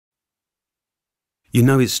You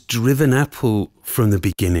know, it's driven Apple from the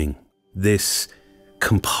beginning. This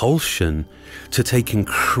compulsion to take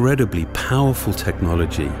incredibly powerful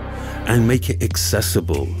technology and make it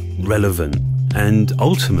accessible, relevant, and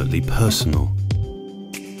ultimately personal.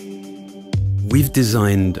 We've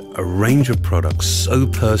designed a range of products so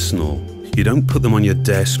personal, you don't put them on your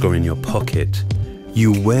desk or in your pocket,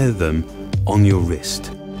 you wear them on your wrist.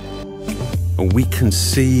 And we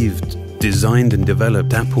conceived, designed and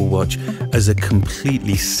developed Apple Watch as a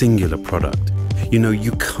completely singular product. You know,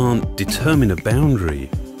 you can't determine a boundary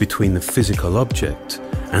between the physical object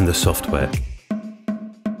and the software.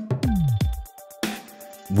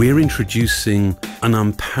 We're introducing an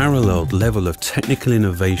unparalleled level of technical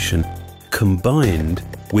innovation combined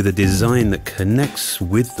with a design that connects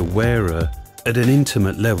with the wearer at an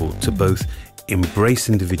intimate level to both embrace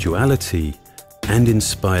individuality and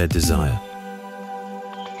inspire desire.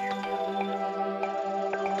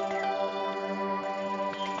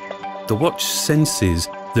 The watch senses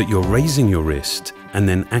that you're raising your wrist and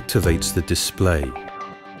then activates the display.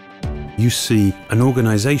 You see an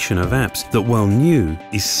organization of apps that, while new,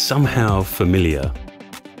 is somehow familiar.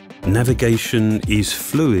 Navigation is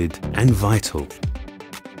fluid and vital.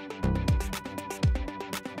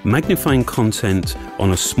 Magnifying content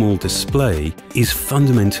on a small display is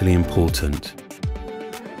fundamentally important.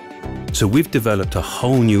 So we've developed a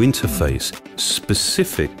whole new interface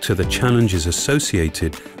specific to the challenges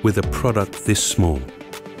associated with a product this small.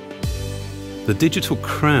 The digital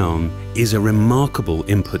crown is a remarkable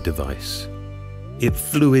input device. It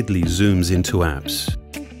fluidly zooms into apps.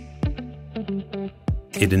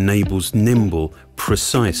 It enables nimble,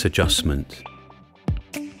 precise adjustment.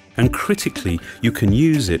 And critically, you can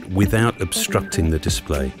use it without obstructing the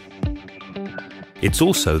display. It's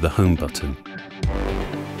also the home button.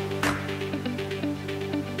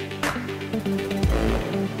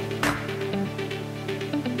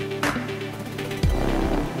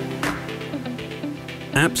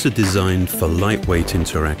 Apps are designed for lightweight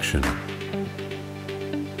interaction.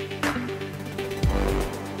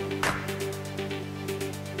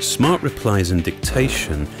 Smart replies and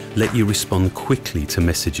dictation let you respond quickly to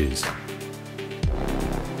messages.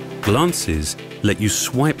 Glances let you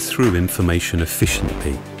swipe through information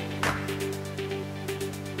efficiently.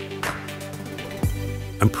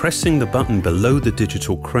 And pressing the button below the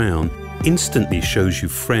digital crown instantly shows you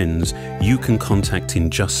friends you can contact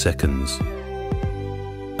in just seconds.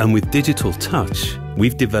 And with digital touch,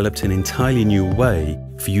 we've developed an entirely new way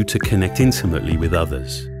for you to connect intimately with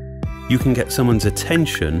others. You can get someone's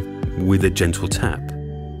attention with a gentle tap.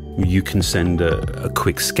 You can send a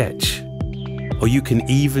quick sketch. Or you can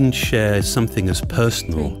even share something as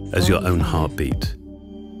personal as your own heartbeat.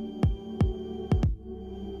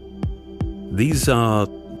 These are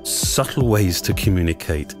subtle ways to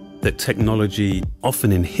communicate that technology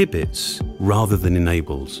often inhibits rather than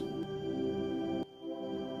enables.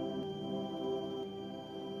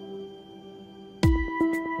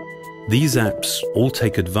 These apps all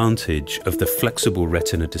take advantage of the flexible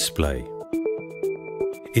Retina display.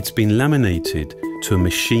 It's been laminated to a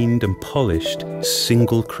machined and polished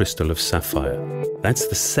single crystal of sapphire. That's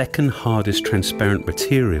the second hardest transparent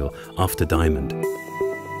material after diamond.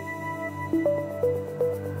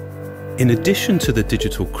 In addition to the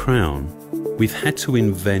digital crown, we've had to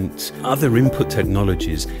invent other input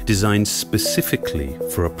technologies designed specifically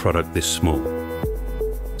for a product this small.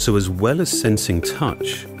 So as well as sensing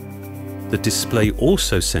touch, the display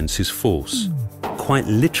also senses force, quite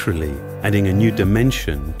literally adding a new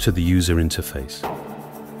dimension to the user interface.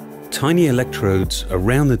 Tiny electrodes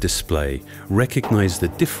around the display recognize the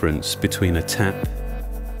difference between a tap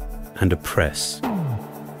and a press.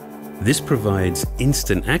 This provides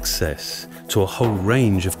instant access to a whole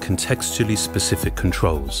range of contextually specific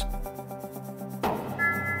controls.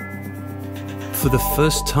 For the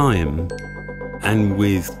first time, and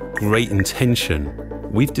with great intention,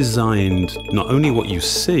 we've designed not only what you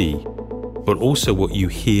see, but also what you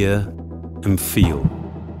hear and feel.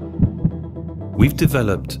 We've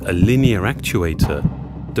developed a linear actuator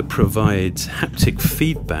that provides haptic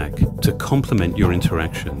feedback to complement your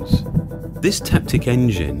interactions. This taptic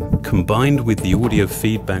engine, combined with the audio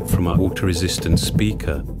feedback from our water-resistant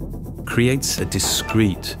speaker, creates a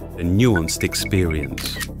discrete and nuanced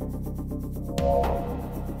experience.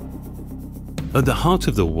 At the heart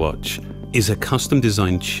of the watch is a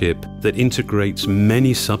custom-designed chip that integrates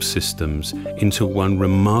many subsystems into one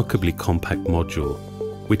remarkably compact module,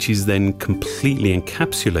 which is then completely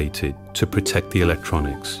encapsulated to protect the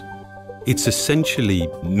electronics. It's essentially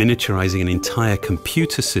miniaturizing an entire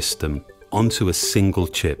computer system onto a single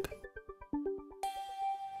chip.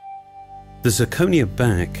 The zirconia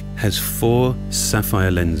back has 4 sapphire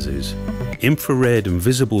lenses. Infrared and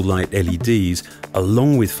visible light LEDs,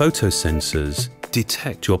 along with photosensors,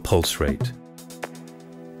 detect your pulse rate.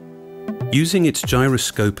 Using its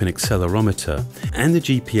gyroscope and accelerometer and the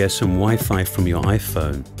GPS and Wi-Fi from your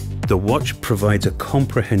iPhone, the watch provides a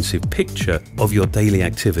comprehensive picture of your daily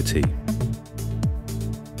activity.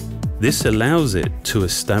 This allows it to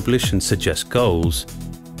establish and suggest goals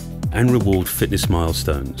and reward fitness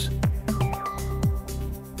milestones.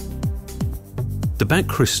 The back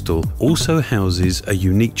crystal also houses a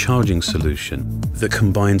unique charging solution that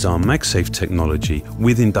combines our MagSafe technology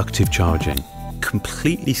with inductive charging.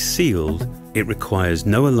 Completely sealed, it requires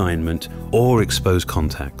no alignment or exposed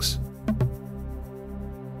contacts.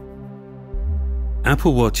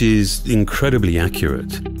 Apple Watch is incredibly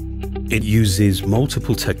accurate. It uses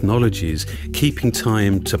multiple technologies, keeping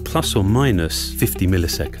time to plus or minus 50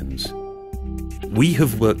 milliseconds. We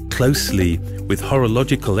have worked closely with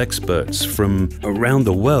horological experts from around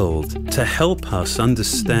the world to help us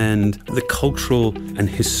understand the cultural and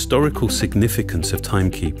historical significance of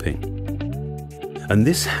timekeeping. And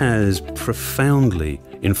this has profoundly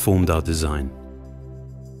informed our design.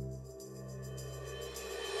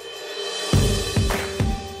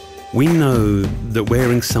 We know that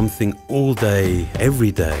wearing something all day,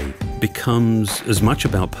 every day, becomes as much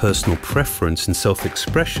about personal preference and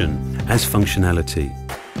self-expression as functionality.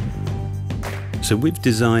 So we've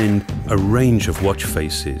designed a range of watch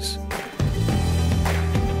faces.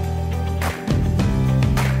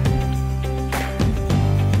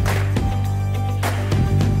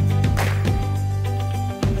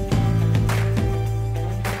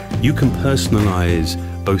 You can personalize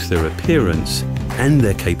both their appearance and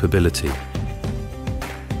their capability.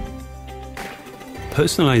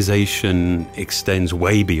 Personalization extends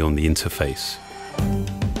way beyond the interface.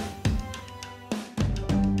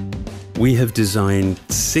 We have designed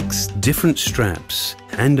 6 different straps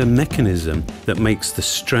and a mechanism that makes the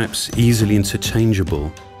straps easily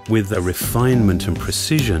interchangeable with a refinement and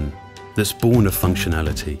precision that's born of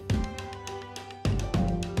functionality.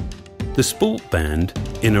 The Sport Band,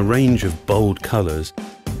 in a range of bold colors,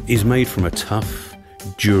 is made from a tough,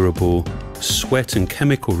 durable, sweat and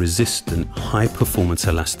chemical resistant high-performance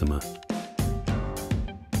elastomer.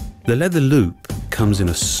 The leather loop comes in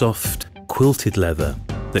a soft, quilted leather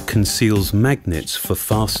that conceals magnets for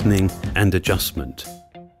fastening and adjustment.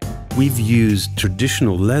 We've used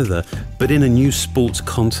traditional leather, but in a new sports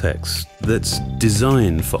context that's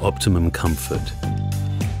designed for optimum comfort.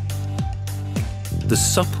 The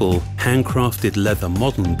supple, handcrafted leather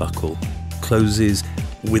modern buckle closes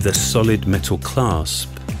with a solid metal clasp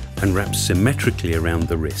and wraps symmetrically around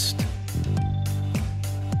the wrist.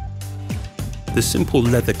 The simple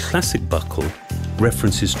leather classic buckle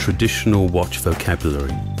references traditional watch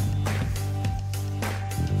vocabulary.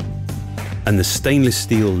 And the stainless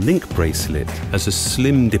steel link bracelet has a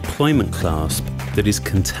slim deployment clasp that is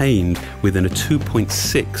contained within a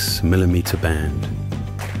 2.6mm band.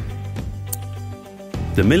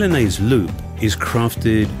 The Milanese loop is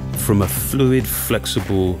crafted from a fluid,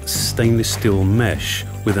 flexible stainless steel mesh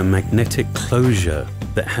with a magnetic closure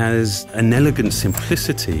that has an elegant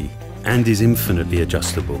simplicity and is infinitely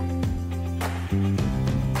adjustable.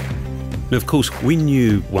 Now, of course, we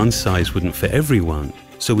knew one size wouldn't fit everyone,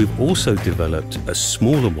 so we've also developed a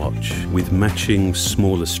smaller watch with matching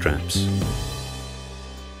smaller straps.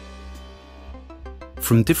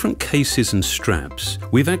 From different cases and straps,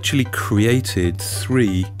 we've actually created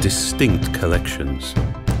 3 distinct collections.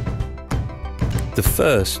 The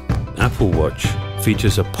first, Apple Watch,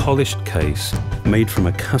 features a polished case made from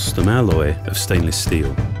a custom alloy of stainless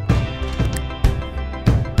steel.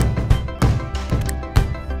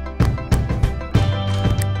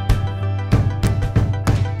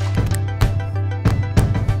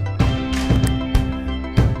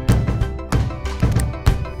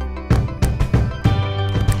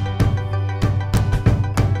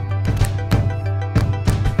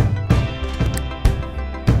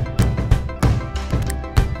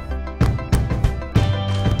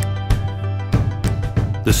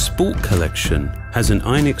 The Sport collection has an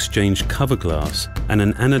ion exchange cover glass and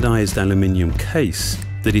an anodized aluminium case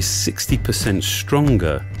that is 60%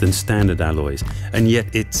 stronger than standard alloys, and yet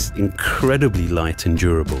it's incredibly light and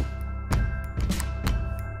durable.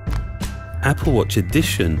 Apple Watch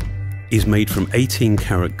Edition is made from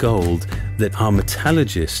 18-karat gold that our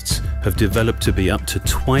metallurgists have developed to be up to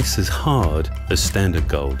twice as hard as standard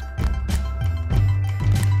gold.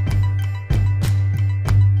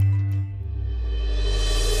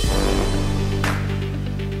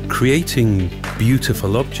 Creating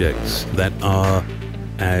beautiful objects that are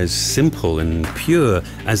as simple and pure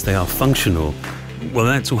as they are functional. Well,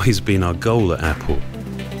 that's always been our goal at Apple.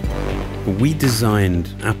 We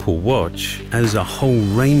designed Apple Watch as a whole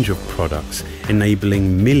range of products,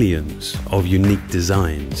 enabling millions of unique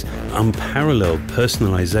designs, unparalleled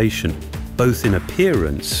personalization, both in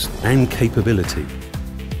appearance and capability.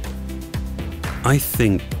 I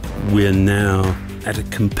think we're now at a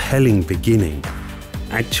compelling beginning,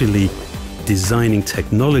 actually designing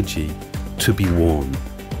technology to be worn,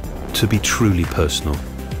 to be truly personal.